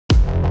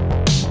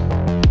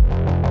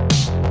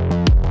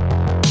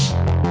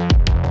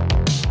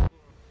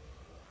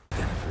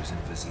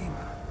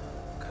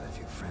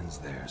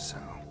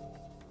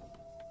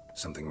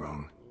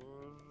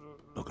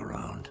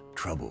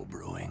trouble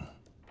brewing.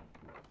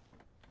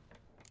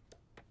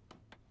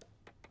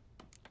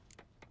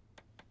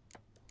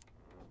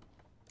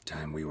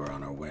 Time we were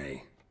on our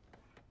way.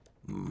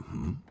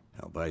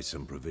 I'll buy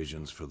some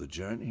provisions for the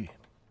journey,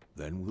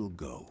 then we'll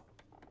go.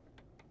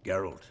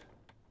 Geralt,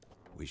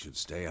 we should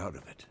stay out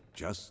of it,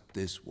 just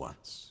this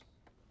once.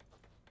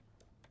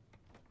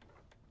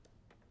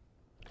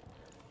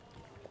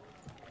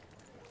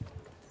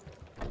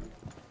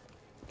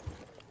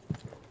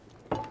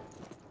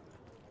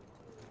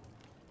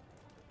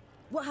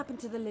 What happened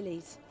to the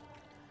lilies?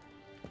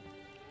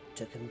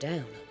 Took him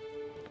down.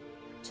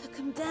 Took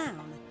them down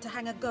to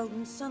hang a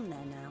golden sun there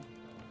now.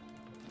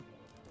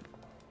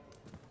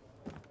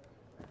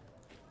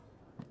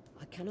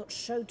 I cannot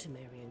show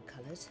Temerian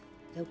colours.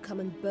 They'll come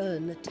and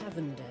burn the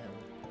tavern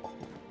down.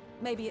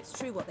 Maybe it's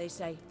true what they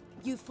say.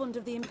 You fond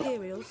of the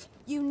Imperials?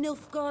 You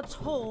Nilfgaard's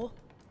whore?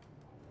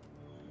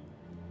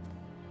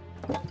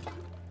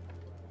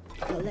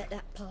 I'll let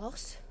that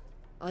pass.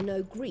 I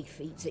know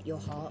grief eats at your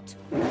heart.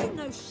 You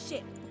know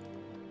shit.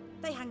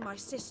 They hanged my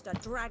sister,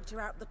 dragged her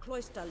out the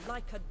cloister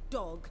like a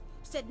dog.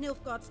 Said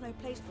Nilfgaard's no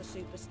place for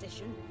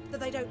superstition, that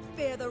they don't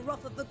fear the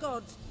wrath of the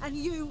gods. And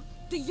you,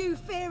 do you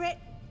fear it?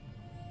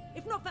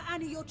 If not for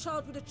Annie, your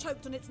child would have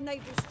choked on its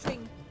navel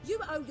string. You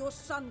owe your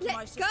son to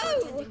my sister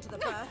attending to the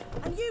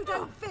birth, and you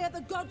don't fear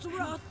the gods'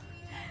 wrath.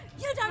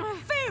 You don't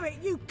fear it,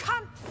 you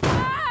cunt!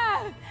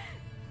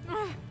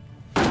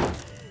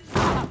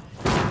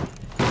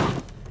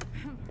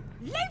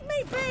 Leave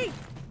me be!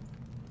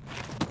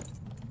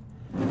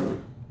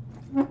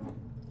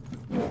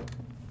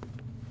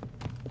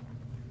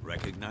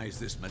 Recognize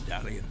this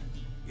medallion?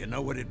 You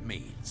know what it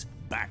means.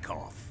 Back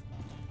off.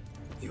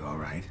 You all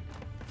right?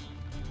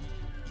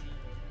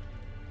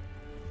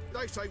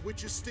 They say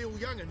witches steal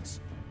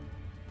young'uns.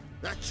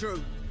 That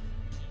true?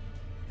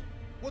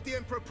 What the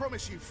Emperor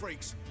promise you,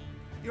 freaks?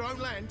 Your own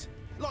land?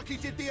 Like he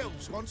did the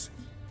elves once?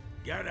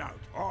 Get out,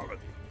 all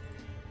of you.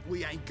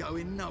 We ain't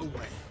going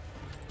nowhere.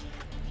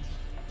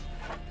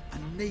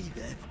 And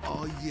neither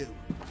are you.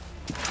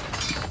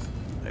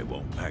 They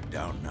won't back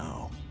down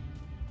now.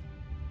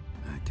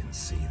 I can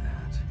see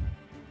that.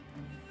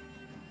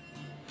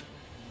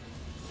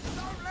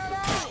 Don't let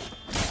out!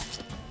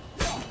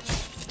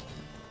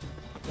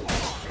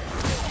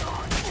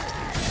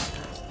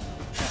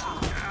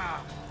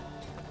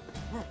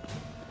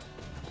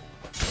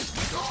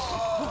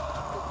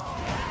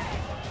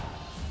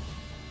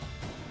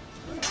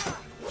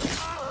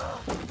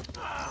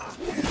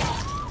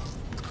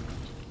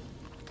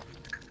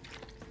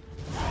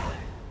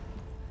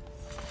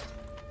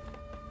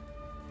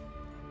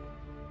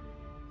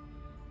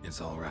 It's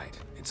all right.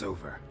 It's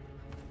over.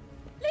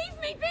 Leave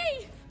me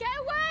be! Get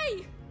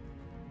away!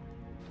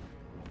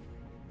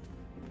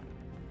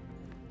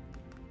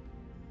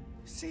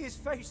 See his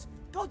face!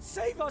 God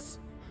save us!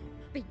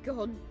 Be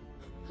gone,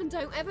 and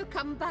don't ever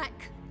come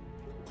back.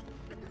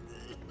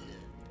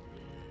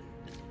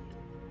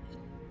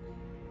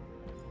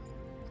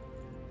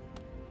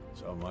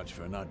 So much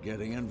for not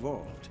getting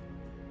involved.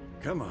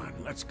 Come on,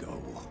 let's go.